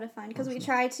 It's a lot of fun because we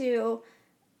try to,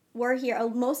 we're here,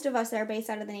 most of us are based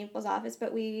out of the Naples office,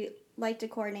 but we like to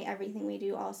coordinate everything we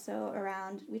do also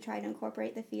around, we try to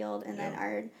incorporate the field, and then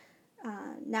our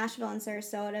Nashville and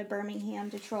Sarasota, Birmingham,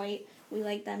 Detroit, we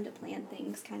like them to plan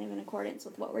things kind of in accordance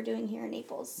with what we're doing here in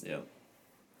Naples. Yep.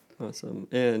 Awesome.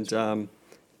 And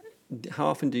how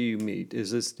often do you meet?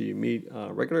 Do you meet on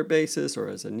a regular basis or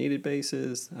as a needed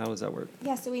basis? How does that work?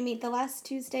 Yeah, so we meet the last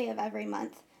Tuesday of every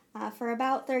month for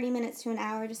about 30 minutes to an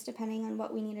hour, just depending on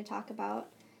what we need to talk about.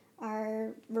 Our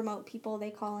remote people,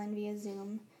 they call in via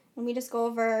Zoom. And we just go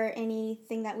over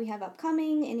anything that we have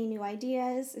upcoming, any new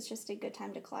ideas. It's just a good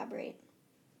time to collaborate.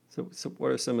 So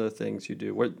what are some of the things you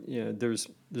do? There's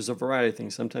a variety of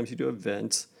things. Sometimes you do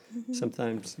events. Mm-hmm.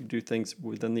 Sometimes you do things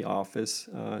within the office.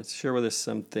 Share with us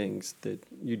some things that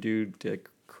you do to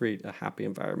create a happy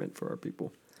environment for our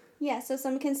people. Yeah, so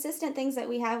some consistent things that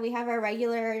we have our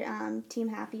regular Team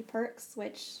Happy perks,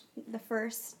 which the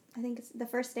first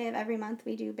day of every month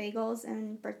we do bagels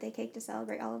and birthday cake to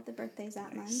celebrate all of the birthdays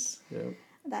that month. Yeah.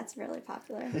 That's really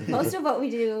popular. Most of what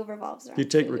we do revolves around You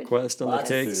take food. requests on the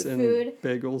cakes and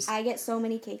bagels? I get so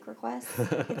many cake requests.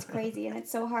 It's crazy, and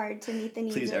it's so hard to meet the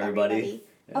needs Please of everybody.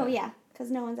 Yeah. Oh, yeah, because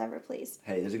no one's ever pleased.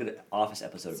 Hey, there's a good Office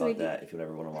episode about that if you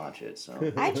ever want to watch it.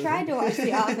 So I tried to watch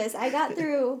The Office. I got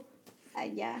through...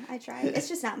 I tried. It's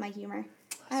just not my humor.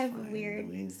 I have a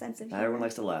weird sense of humor. Not everyone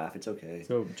likes to laugh. It's okay.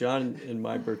 So John and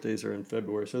my birthdays are in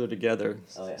February, so they're together.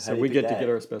 Oh, yeah. So we get to get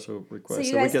our special requests. So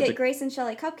you guys get Grace and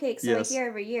Shelley cupcakes here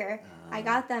every year. I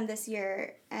got them this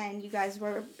year, and you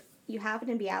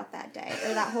happened to be out that day,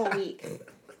 or that whole week.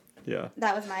 Yeah.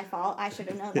 That was my fault. I should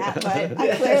have known that, but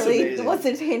I clearly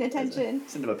wasn't paying attention.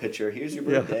 Send them a picture. Here's your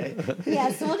birthday.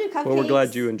 Yeah, so we'll do cupcakes. Well, we're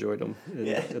glad you enjoyed them. And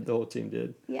the whole team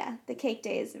did. Yeah, the cake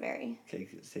day is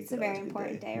it's a very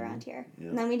important day around here. Yeah.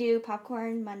 And then we do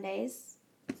popcorn Mondays.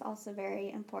 It's also very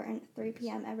important. 3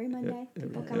 p.m. every Monday.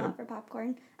 People come out for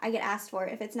popcorn. I get asked for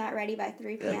it if it's not ready by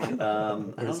 3 p.m.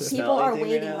 I don't People are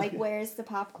waiting, right like, where's the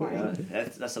popcorn?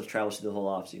 That stuff travels through the whole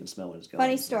office. You can smell when it's going.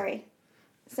 Funny story.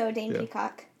 So Dane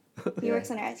Peacock, he works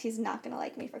on our He's not going to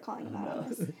like me for calling him out on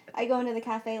this. I go into the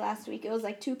cafe last week. It was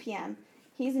like 2 p.m.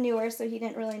 He's newer, so he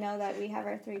didn't really know that we have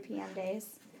our 3 p.m. days.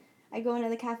 I go into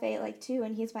the cafe at like 2,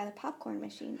 and he's by the popcorn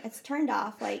machine. It's turned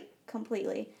off, like,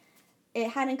 completely. It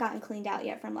hadn't gotten cleaned out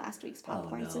yet from last week's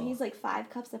popcorn, so he's like 5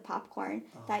 cups of popcorn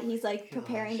that he's like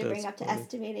preparing to bring up to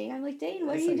estimating. I'm like, Dane,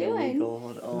 what are you doing?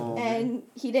 And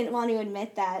he didn't want to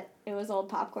admit that it was old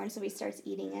popcorn, so he starts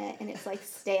eating it, and it's like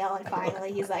stale, and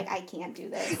finally he's like, I can't do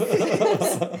this.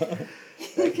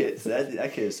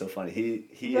 That kid is so funny.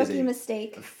 He Rookie is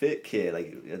mistake. A fit kid,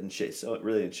 like in shape, so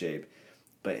really in shape.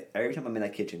 But every time I'm in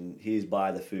that kitchen, he's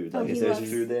by the food. Like if there's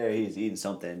food there, he's eating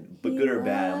something, but good or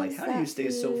bad. I'm like, how do you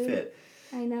stay so fit?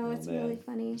 I know, it's really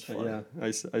funny. Yeah,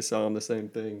 I saw him the same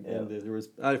thing, and there was,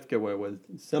 I forget what it was,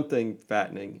 something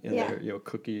fattening in there,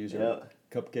 cookies or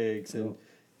cupcakes, and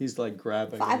he's like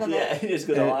grabbing 5 of it. Yeah, he just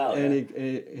goes all out. And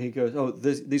he goes, oh,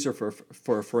 these are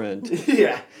for a friend.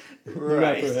 Yeah,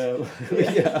 right. Not for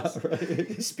him. Yeah,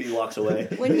 right. Speed walks away.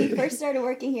 When he first started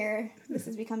working here, this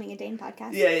is becoming a Dane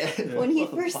podcast. Yeah. When he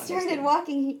first started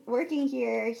working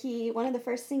here, one of the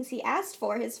first things he asked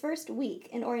for his first week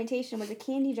in orientation was a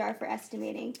candy jar for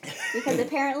estimating, because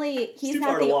apparently he's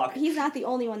not the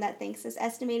only one that thinks this.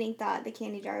 Estimating thought the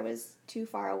candy jar was too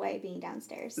far away, being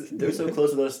downstairs. They're so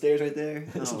close to those stairs right there.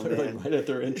 Oh It's literally right at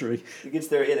their entry. It gets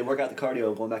there, they work out the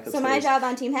cardio, going back upstairs. So my job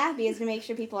on Team Happy is to make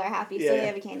sure people are happy, so they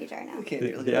have a candy jar now.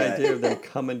 The idea of them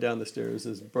coming down the stairs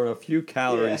is burn a few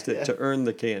calories to earn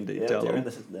the candy. Tell them.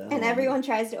 And everyone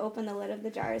tries to open the lid of the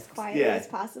jar as quietly as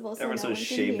possible, so everyone's no so one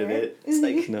ashamed can of hear it. It's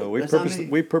like, no,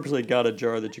 we purposely got a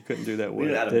jar that you couldn't do that with.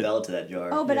 We had a bell to that jar.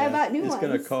 Oh, but I bought new ones. It's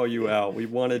gonna call you out. We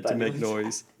wanted to make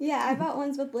noise. Yeah, I bought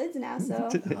ones with lids now, so.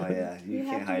 Oh yeah, you can't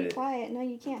have to hide be it. quiet. No,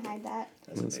 you can't hide that.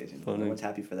 That's amazing. Funny. Everyone's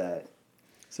happy for that.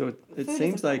 So it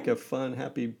seems like a fun,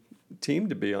 happy team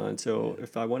to be on. So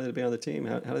if I wanted to be on the team,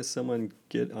 how does someone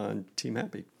get on Team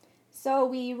Happy? So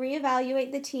we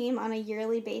reevaluate the team on a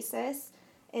yearly basis.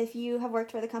 If you have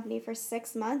worked for the company for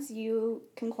 6 months, you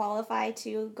can qualify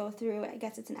to go through, I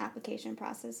guess it's an application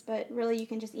process, but really you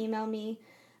can just email me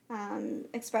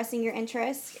expressing your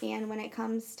interest, and when it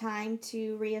comes time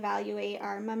to reevaluate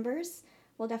our members,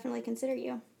 we'll definitely consider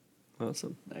you.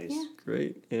 Awesome. Nice. Yeah.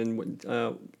 Great. And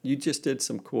you just did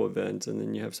some cool events, and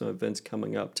then you have some events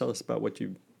coming up. Tell us about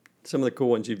some of the cool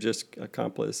ones you've just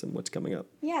accomplished and what's coming up.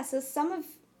 Yeah, so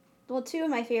two of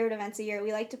my favorite events a year,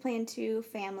 we like to plan 2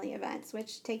 family events,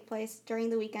 which take place during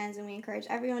the weekends, and we encourage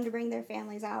everyone to bring their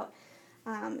families out.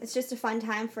 It's just a fun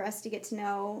time for us to get to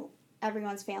know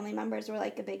everyone's family members. We're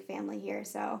like a big family here,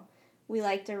 so we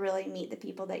like to really meet the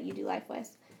people that you do life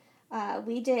with.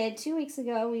 We did 2 weeks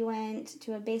ago, we went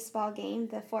to a baseball game,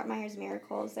 the Fort Myers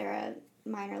Miracles. They're a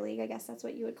minor league, I guess that's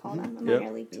what you would call them, a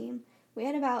minor league team. We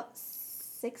had about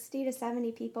 60 to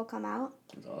 70 people come out.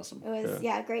 That's awesome. It was,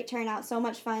 a great turnout. So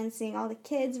much fun seeing all the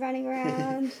kids running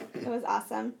around. It was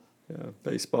awesome. Yeah,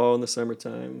 baseball in the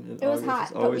summertime. It was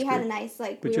hot, but we had a nice,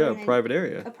 But you have a private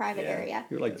area. A private area.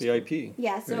 You're like VIP.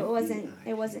 Yeah, so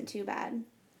it wasn't too bad.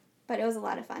 But it was a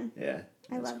lot of fun. Yeah.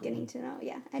 I love getting to know.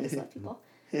 Yeah, I just love people.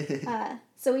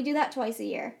 So we do that twice a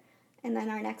year. And then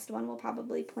our next one we'll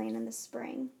probably plan in the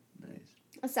spring. Nice.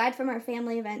 Aside from our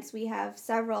family events, we have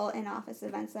several in-office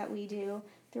events that we do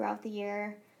throughout the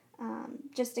year,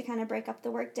 just to kind of break up the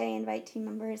workday, invite team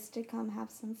members to come have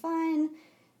some fun,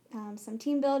 some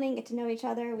team building, get to know each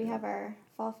other. We have our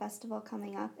fall festival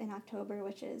coming up in October,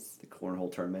 which is... The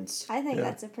cornhole tournaments. I think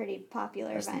that's a pretty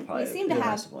popular event. We seem to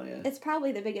have... One, It's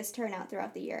probably the biggest turnout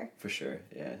throughout the year. For sure,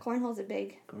 yeah. Cornhole's a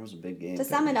big game. To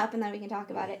sum it up, and then we can talk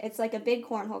about it, it's like a big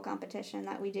cornhole competition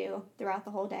that we do throughout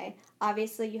the whole day.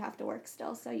 Obviously, you have to work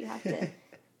still, so you have to...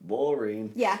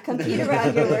 Boring. Yeah, compete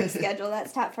around your work schedule.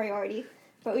 That's top priority.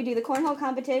 But we do the cornhole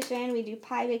competition, we do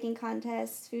pie baking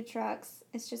contests, food trucks.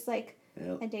 It's just like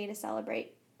a day to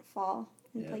celebrate fall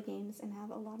and play games and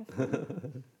have a lot of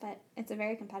fun. But it's a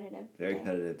very competitive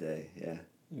day, yeah.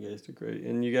 You guys do great.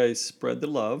 And you guys spread the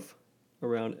love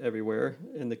around everywhere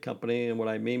in the company. And what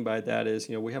I mean by that is,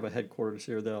 we have a headquarters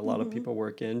here that a lot of people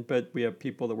work in, but we have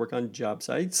people that work on job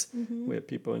sites. We have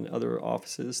people in other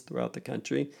offices throughout the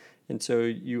country. And so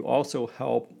you also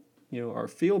help, our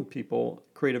field people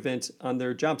create events on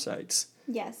their job sites.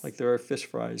 Yes. Like there are fish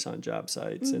fries on job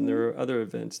sites, and there are other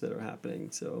events that are happening.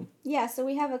 So yeah, so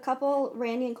we have a couple.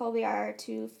 Randy and Colby are our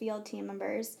 2 field team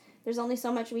members. There's only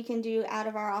so much we can do out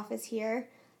of our office here,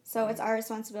 so it's our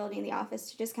responsibility in the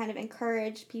office to just kind of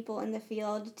encourage people in the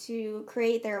field to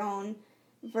create their own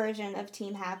version of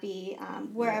Team Happy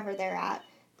wherever they're at.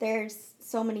 There's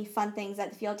so many fun things that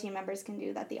the field team members can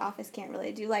do that the office can't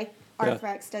really do. Like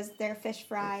Arthrex does their fish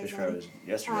fries. Fish fries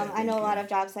yesterday. I know a lot of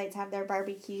job sites have their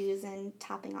barbecues and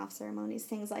topping off ceremonies,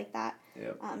 things like that.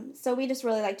 Yep. So we just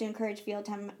really like to encourage field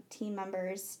team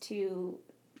members to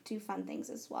do fun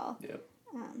things as well. Yep.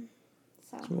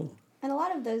 Cool. And a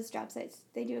lot of those job sites,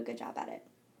 they do a good job at it.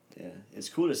 Yeah, it's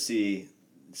cool to see.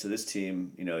 So this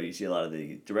team, you see a lot of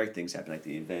the direct things happen, like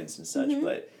the events and such,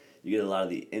 but you get a lot of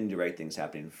the indirect things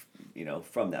happening,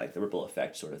 from that, like the ripple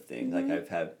effect sort of thing. Like I've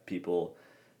had people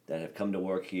that have come to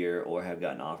work here or have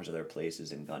gotten offers other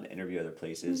places and gone to interview other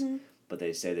places, but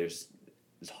they say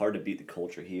it's hard to beat the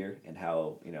culture here and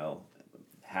how,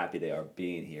 happy they are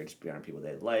being here, just being around people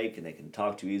they like and they can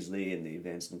talk to easily, and the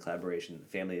events and collaboration and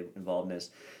family involvedness.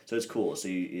 So it's cool. So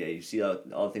you see all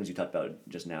the things you talked about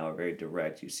just now are very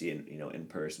direct. You see in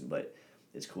person, but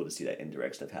it's cool to see that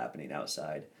indirect stuff happening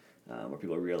outside. Where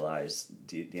people realize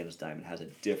DeAngelis Diamond has a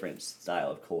different style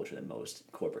of culture than most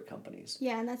corporate companies.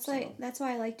 Yeah, and that's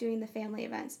why I like doing the family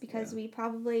events, because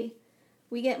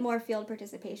we get more field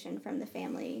participation from the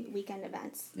family weekend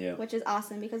events, which is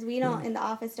awesome, because we don't in the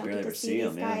office don't get to see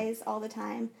these guys all the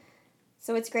time.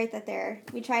 So it's great that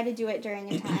we try to do it during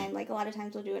a time, like a lot of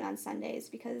times we'll do it on Sundays,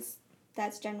 because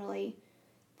that's generally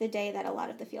the day that a lot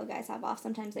of the field guys have off.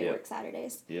 Sometimes they work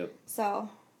Saturdays. Yep. So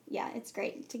yeah, it's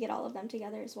great to get all of them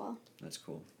together as well. That's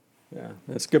cool. Yeah,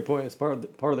 that's a good point. It's part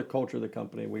of the culture of the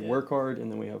company. We work hard and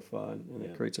then we have fun, and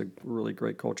it creates a really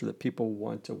great culture that people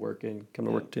want to work in, come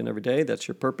to work in every day. That's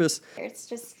your purpose. It's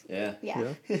just Yeah.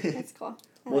 That's cool.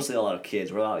 Mostly a lot of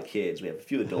kids. We're a lot of kids. We have a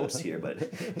few adults here, but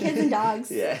Kids and dogs.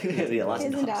 yeah, lots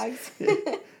Kids of and dogs.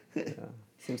 dogs.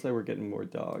 Seems like we're getting more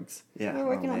dogs. Yeah, We're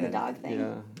working on the man. dog thing.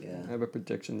 Yeah. I have a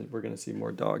prediction that we're going to see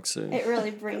more dogs soon. It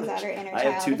really brings out our inner I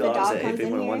child. have 2 if the dogs dog that comes if in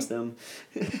anyone here. wants them.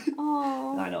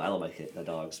 Aww. I know, I love the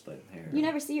dogs, but here. You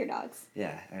never see your dogs.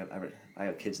 Yeah, I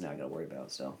have kids now I got to worry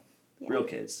about, so. Yeah. Real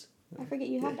kids. I forget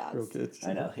you have dogs. Real kids.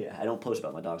 I know, yeah. I don't post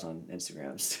about my dogs on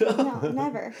Instagram, so. No,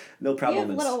 never. No You problem.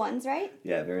 have little ones, right?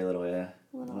 Yeah, very little, yeah.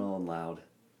 Little. Little and loud.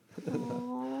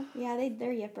 Aww. Yeah,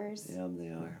 they're yippers. Yeah, they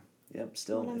are. Yep,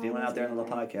 still. One of If mine anyone is out there on the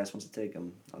yipper. podcast wants to take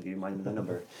them, I'll give you my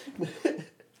number.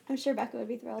 I'm sure Becca would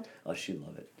be thrilled. Oh, she'd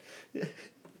love it.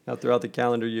 Now, throughout the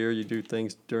calendar year, you do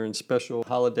things during special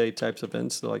holiday types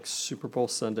events, like Super Bowl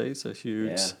Sundays, a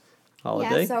huge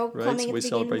holiday. Yeah, so right? coming at we the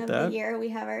celebrate beginning of that. the year, we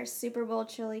have our Super Bowl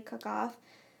chili cook-off.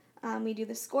 We do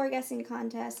the score guessing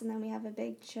contest, and then we have a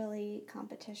big chili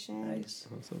competition. Nice.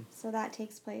 Awesome. So that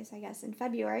takes place, I guess, in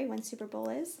February when Super Bowl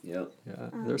is. Yep. Yeah,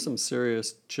 there's some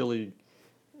serious chili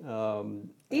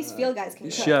These field guys can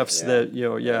cook. chefs Yeah. that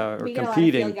are We get a lot of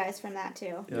competing. field guys from that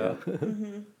too. Yeah,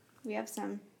 We have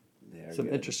some. They are some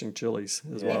good. interesting chilies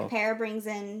as Yeah. well. Big Pear brings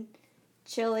in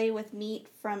chili with meat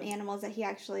from animals that he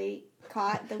actually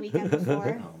caught the weekend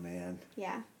before. Oh, man.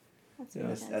 Yeah. That's Yeah. what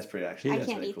he does. That's pretty actually. I that's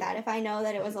can't really eat cool. that. If I know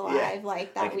that it was alive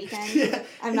like that Like, weekend, yeah,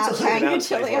 I'm it's not only trying been your out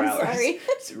chili. 24 I'm hours. sorry.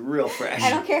 It's real fresh. I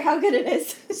don't care how good it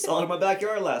is. Saw it in my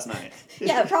backyard last night.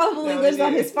 Yeah, it probably No, lives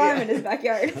on yeah, his farm yeah. in his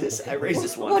backyard. I raised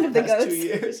this one, One for of the the past 2 goats.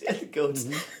 years. Yeah, the goats.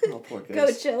 Oh, poor goats.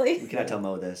 Goat chili. We cannot tell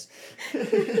Mo this.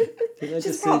 Did I Just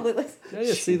just probably see? Did I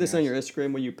just see this on your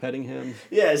Instagram when you petting him?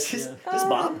 Yeah, it's just, this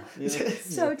Bob.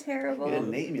 so We terrible. had a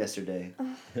name yesterday.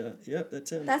 Yeah, yep,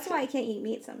 that's him. That's why I can't eat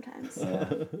meat sometimes.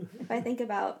 If I think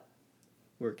about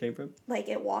Where it came from? like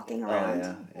it walking around,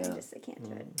 yeah. I can't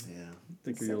do it. Yeah.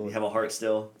 Think of You your have a heart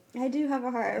still? I do have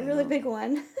a heart, a really big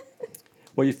one.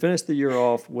 Well, you finished the year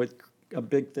off with a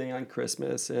big thing on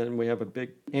Christmas, and we have a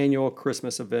big annual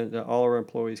Christmas event that all our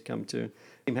employees come to.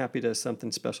 Team Happy does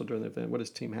something special during the event. What does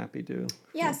Team Happy do?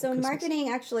 Yeah, so Christmas? marketing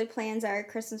actually plans our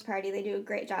Christmas party. They do a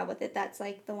great job with it. That's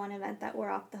like the one event that we're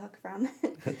off the hook from.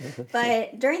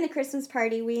 But during the Christmas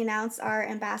party, we announce our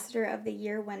Ambassador of the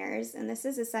Year winners, and this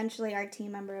is essentially our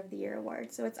Team Member of the Year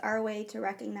award. So it's our way to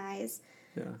recognize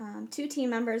 2 team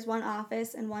members, 1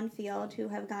 office, and 1 field who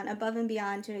have gone above and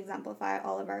beyond to exemplify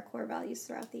all of our core values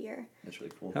throughout the year. That's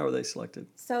really cool. How are they selected?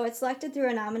 So it's selected through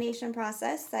a nomination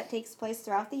process that takes place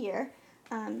throughout the year.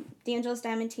 DeAngelis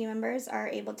Diamond team members are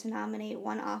able to nominate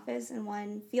 1 office and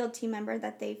 1 field team member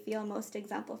that they feel most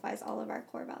exemplifies all of our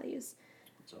core values.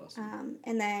 That's awesome.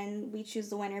 And then we choose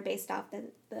the winner based off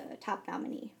the top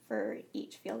nominee for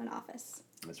each field and office.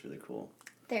 That's really cool.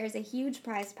 There's a huge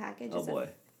prize package. Oh, It's boy.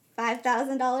 a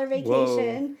 $5,000 vacation.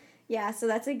 Whoa. Yeah, so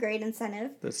that's a great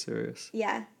incentive. That's serious.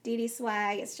 Yeah, DD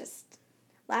swag. It's just,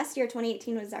 last year,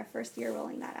 2018, was our first year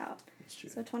rolling that out. That's true.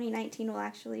 So 2019 will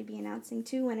actually be announcing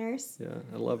 2 winners. Yeah,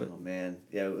 I love it. Oh, man.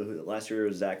 Yeah, last year it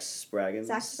was Zach Spraggins.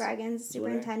 Zach Spraggins,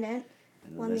 superintendent,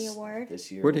 And then won the award.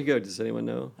 This year. Where'd he go? Does anyone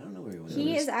know? I don't know where he went.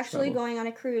 He Nice is actually travel. going on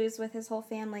a cruise with his whole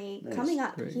family Nice. coming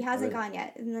up. Great. He hasn't Really? gone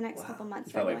yet. In the next couple months.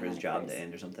 He's they're probably going waiting for his on a job cruise. to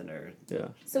end or something. Or Yeah.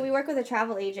 So we work with a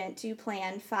travel agent to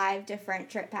plan 5 different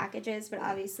trip packages, but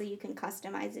obviously you can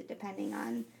customize it depending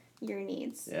on your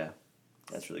needs. Yeah,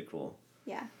 that's really cool.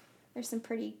 Yeah. There's some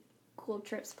pretty cool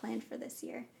trips planned for this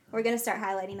year. We're going to start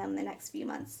highlighting them in the next few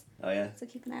months. Oh yeah. So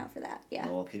keep an eye out for that. Yeah.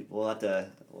 Well, we'll have to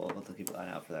keep an eye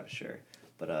out for that for sure.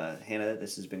 But Hannah,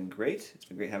 this has been great. It's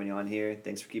been great having you on here.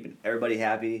 Thanks for keeping everybody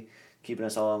happy, keeping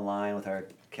us all in line with our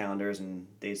calendars and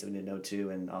dates that we need to know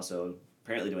too, and also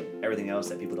apparently doing everything else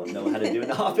that people don't know how to do in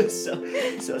the office. So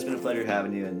it's been a pleasure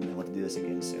having you, and we'll have to do this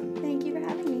again soon. Thank you for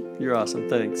having me. You're awesome.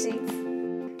 Thanks. Thanks.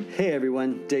 Hey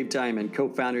everyone, Dave Diamond,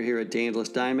 co-founder here at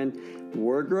DeAngelis Diamond.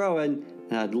 We're growing,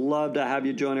 and I'd love to have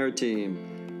you join our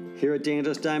team. Here at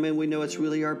DeAngelis Diamond, we know it's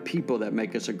really our people that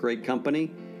make us a great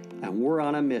company, and we're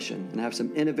on a mission and have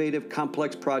some innovative,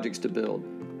 complex projects to build,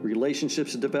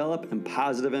 relationships to develop, and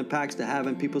positive impacts to have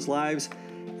in people's lives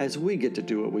as we get to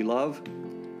do what we love.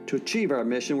 To achieve our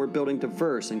mission, we're building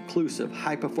diverse, inclusive,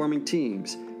 high-performing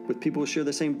teams with people who share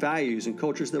the same values and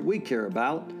cultures that we care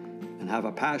about and have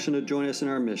a passion to join us in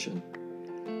our mission.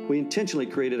 We intentionally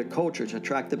created a culture to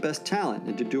attract the best talent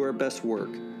and to do our best work.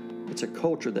 It's a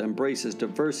culture that embraces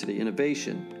diversity,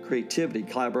 innovation, creativity,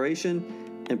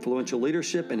 collaboration, influential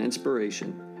leadership, and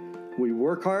inspiration. We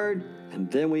work hard, and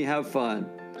then we have fun.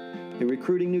 In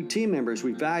recruiting new team members,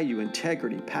 we value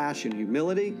integrity, passion,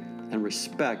 humility, and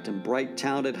respect and bright,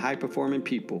 talented, high-performing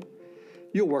people.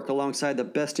 You'll work alongside the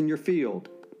best in your field,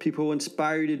 people who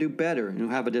inspire you to do better and who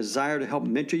have a desire to help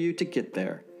mentor you to get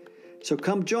there. So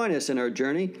come join us in our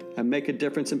journey and make a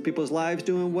difference in people's lives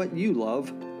doing what you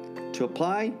love. To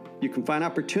apply, you can find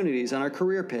opportunities on our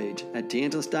career page at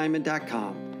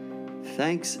DeAngelisDiamond.com.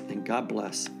 Thanks and God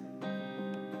bless.